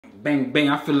Bang bang.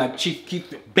 I feel like Chief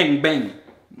Keef. Bang bang.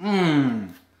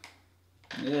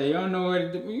 Yeah, you don't know what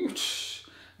to do.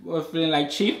 Boy, feeling like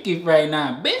Chief Keef right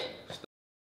now, bitch.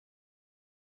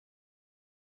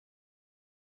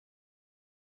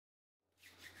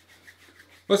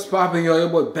 What's poppin', yo? Your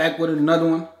boy back with another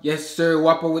one. Yes, sir.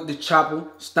 Whoppa Wit Da Choppa.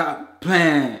 Stop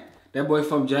playing. That boy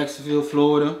from Jacksonville,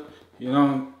 Florida. You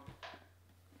know.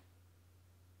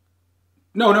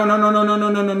 No. I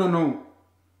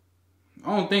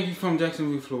don't think he's from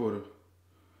Jacksonville, Florida.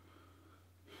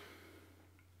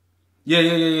 Yeah.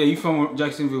 You from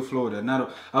Jacksonville, Florida.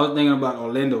 Not. I was thinking about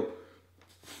Orlando.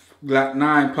 Glock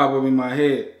 9 pop up in my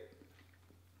head.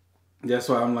 That's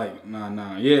why I'm like,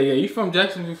 nah. Yeah. You from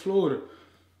Jacksonville, Florida.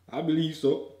 I believe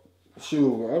so.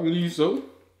 Sure, I believe so.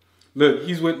 Look,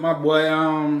 he's with my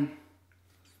boy,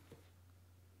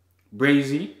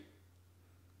 Breezy.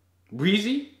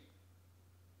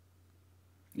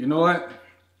 You know what?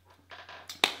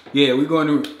 Yeah, we're going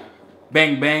to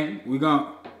bang bang. We're going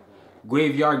to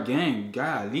Graveyard Gang.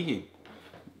 Golly.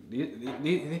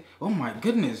 Oh my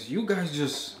goodness. You guys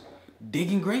just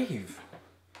digging grave.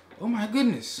 Oh my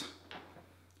goodness.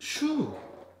 Sure.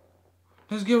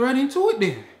 Let's get right into it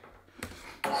then.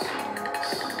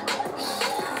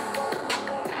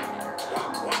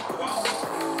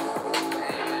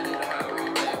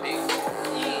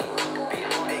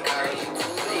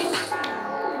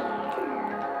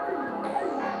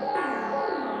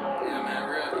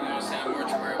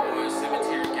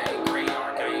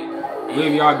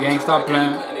 Graveyard Gang, stop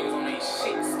playing.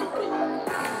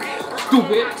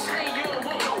 Stupid.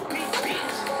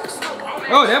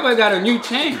 Oh, that boy got a new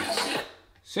chain.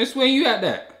 Since when you at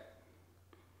that?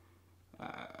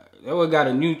 That boy got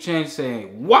a new chain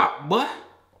saying, "Whop, boy."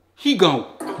 He gon'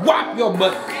 whop your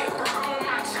butt.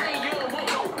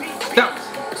 Stop.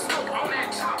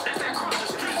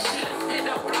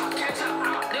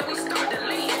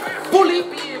 Bully.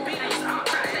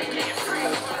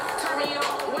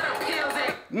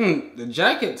 The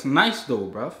jacket's nice though,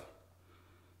 bruv.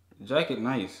 The jacket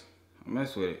nice. I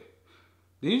mess with it.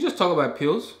 Did you just talk about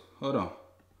pills? Hold on.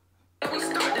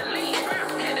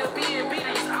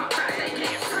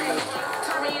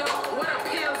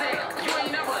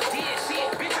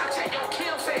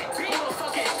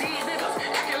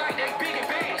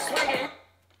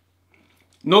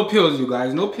 No pills, you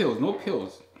guys. No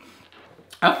pills.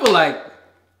 I feel like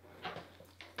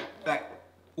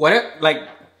whatever, like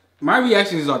my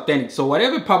reaction is authentic. So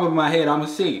whatever pop up in my head, I'ma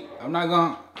say it.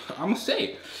 I'ma say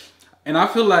it. And I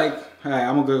feel like, alright,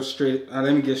 I'm gonna go straight.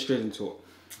 Let me get straight into it.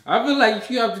 I feel like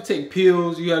if you have to take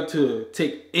pills, you have to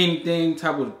take anything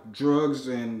type of drugs,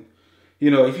 and you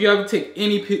know, if you have to take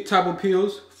any type of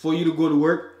pills for you to go to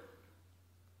work,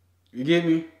 you get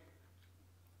me?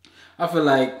 I feel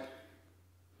like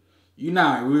you're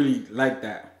not really like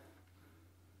that.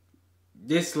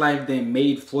 This life ain't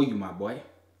made for you, my boy.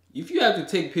 If you have to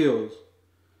take pills,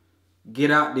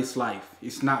 get out this life.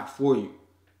 It's not for you.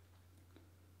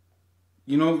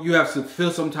 You know, you have to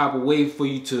feel some type of way for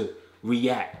you to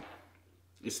react.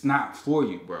 It's not for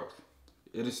you, bro.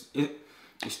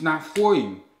 It's not for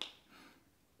you.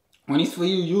 When it's for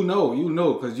you, you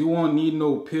know, because you won't need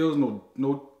no pills, no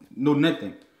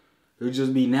nothing. It'll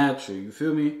just be natural. You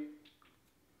feel me?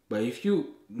 But if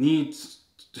you need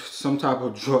some type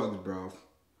of drugs, bro,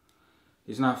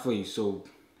 it's not for you. So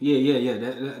yeah.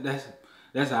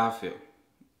 That's how I feel.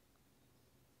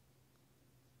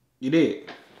 You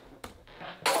did.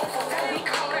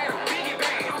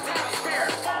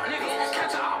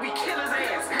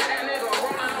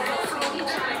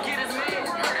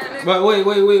 But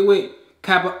wait.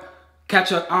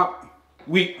 Catch up.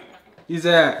 Weak. He's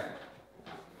at.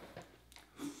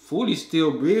 Fully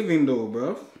still breathing though,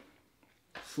 bro.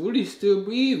 Fully still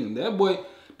breathing. That boy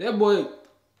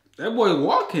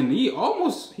walking. He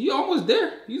almost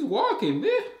there. He's walking,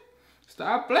 man.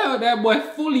 Stop playing with that boy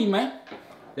Fully, man.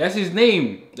 That's his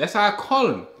name. That's how I call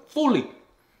him. Fully.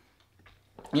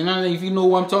 You know, if you know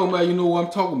what I'm talking about, you know what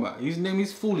I'm talking about. His name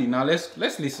is Fully. Now let's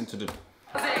listen to the.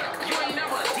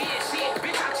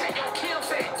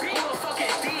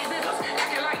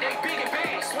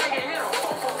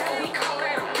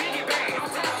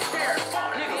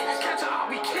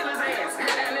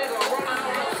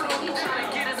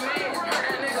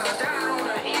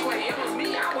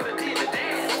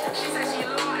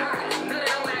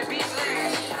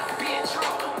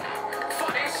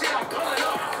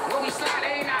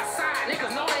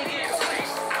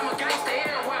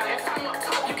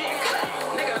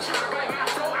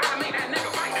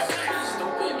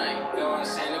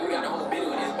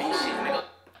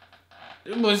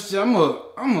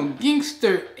 I'm a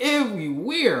gangster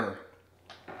everywhere.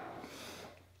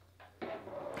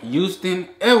 Houston,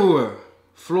 everywhere.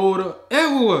 Florida,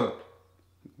 everywhere.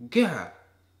 God.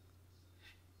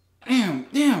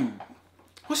 Damn.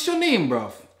 What's your name,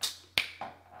 bro?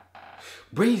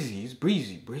 Breezy. It's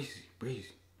Breezy.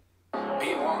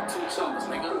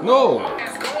 No.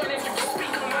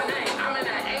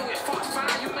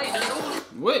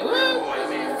 Wait, what?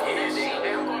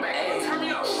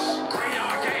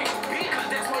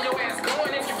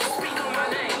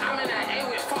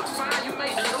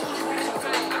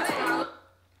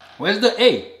 Where's the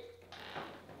A?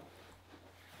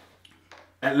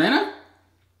 Atlanta?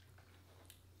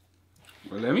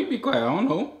 Well, let me be quiet. I don't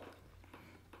know.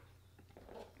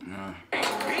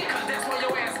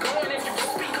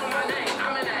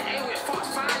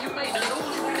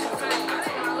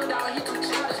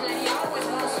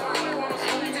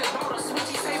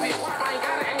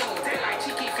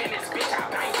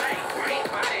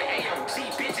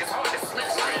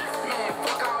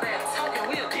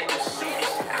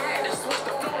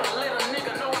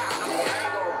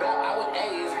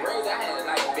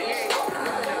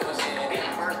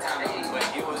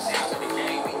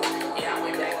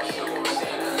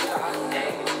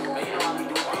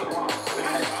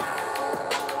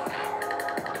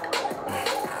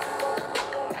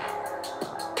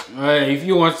 Hey, if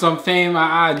you want some fame,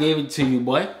 I'll give it to you,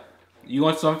 boy. You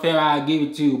want some fame, I'll give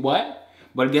it to you, boy.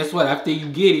 But guess what? After you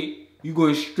get it, you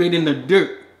going straight in the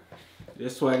dirt.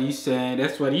 That's what he's saying.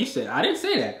 That's what he said. I didn't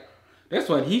say that. That's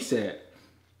what he said.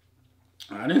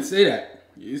 I didn't say that.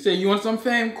 You say you want some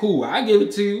fame? Cool, I'll give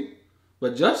it to you.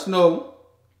 But just know,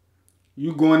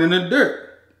 you going in the dirt.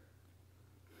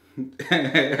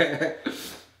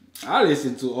 I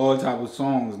listen to all type of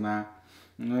songs now.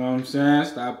 You know what I'm saying?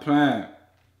 Stop playing.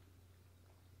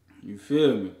 You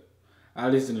feel me? I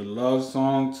listen to love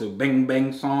song, to bang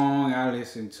bang song. I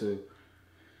listen to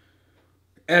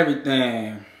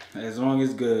everything. As long as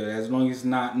it's good. As long as it's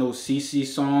not no CC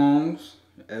songs.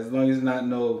 As long as it's not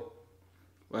no,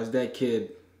 what's that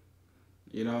kid?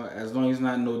 You know, as long as it's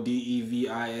not no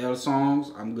DEVIL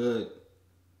songs, I'm good.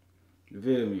 You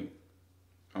feel me?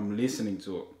 I'm listening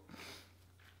to it.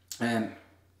 And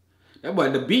that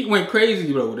boy, the beat went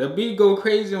crazy, bro. The beat go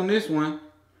crazy on this one.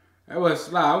 That was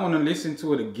sly. I want to listen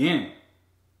to it again.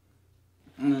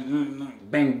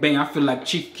 Bang, bang. I feel like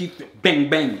Chief Keef. Bang,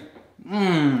 bang.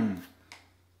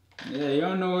 Yeah,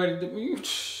 y'all know what to do.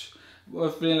 Boy,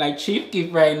 feeling like Chief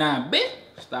Keef right now. Bitch,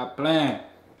 stop playing.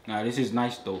 Nah, this is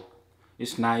nice, though.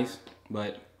 It's nice,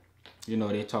 but, you know,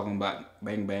 they talking about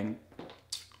bang, bang.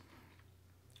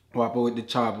 Whoppa Wit Da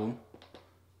Choppa.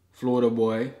 Florida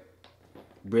boy.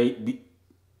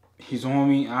 His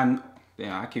homie,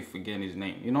 damn, I keep forgetting his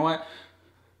name. You know what?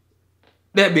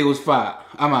 That bit was fire.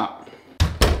 I'm out.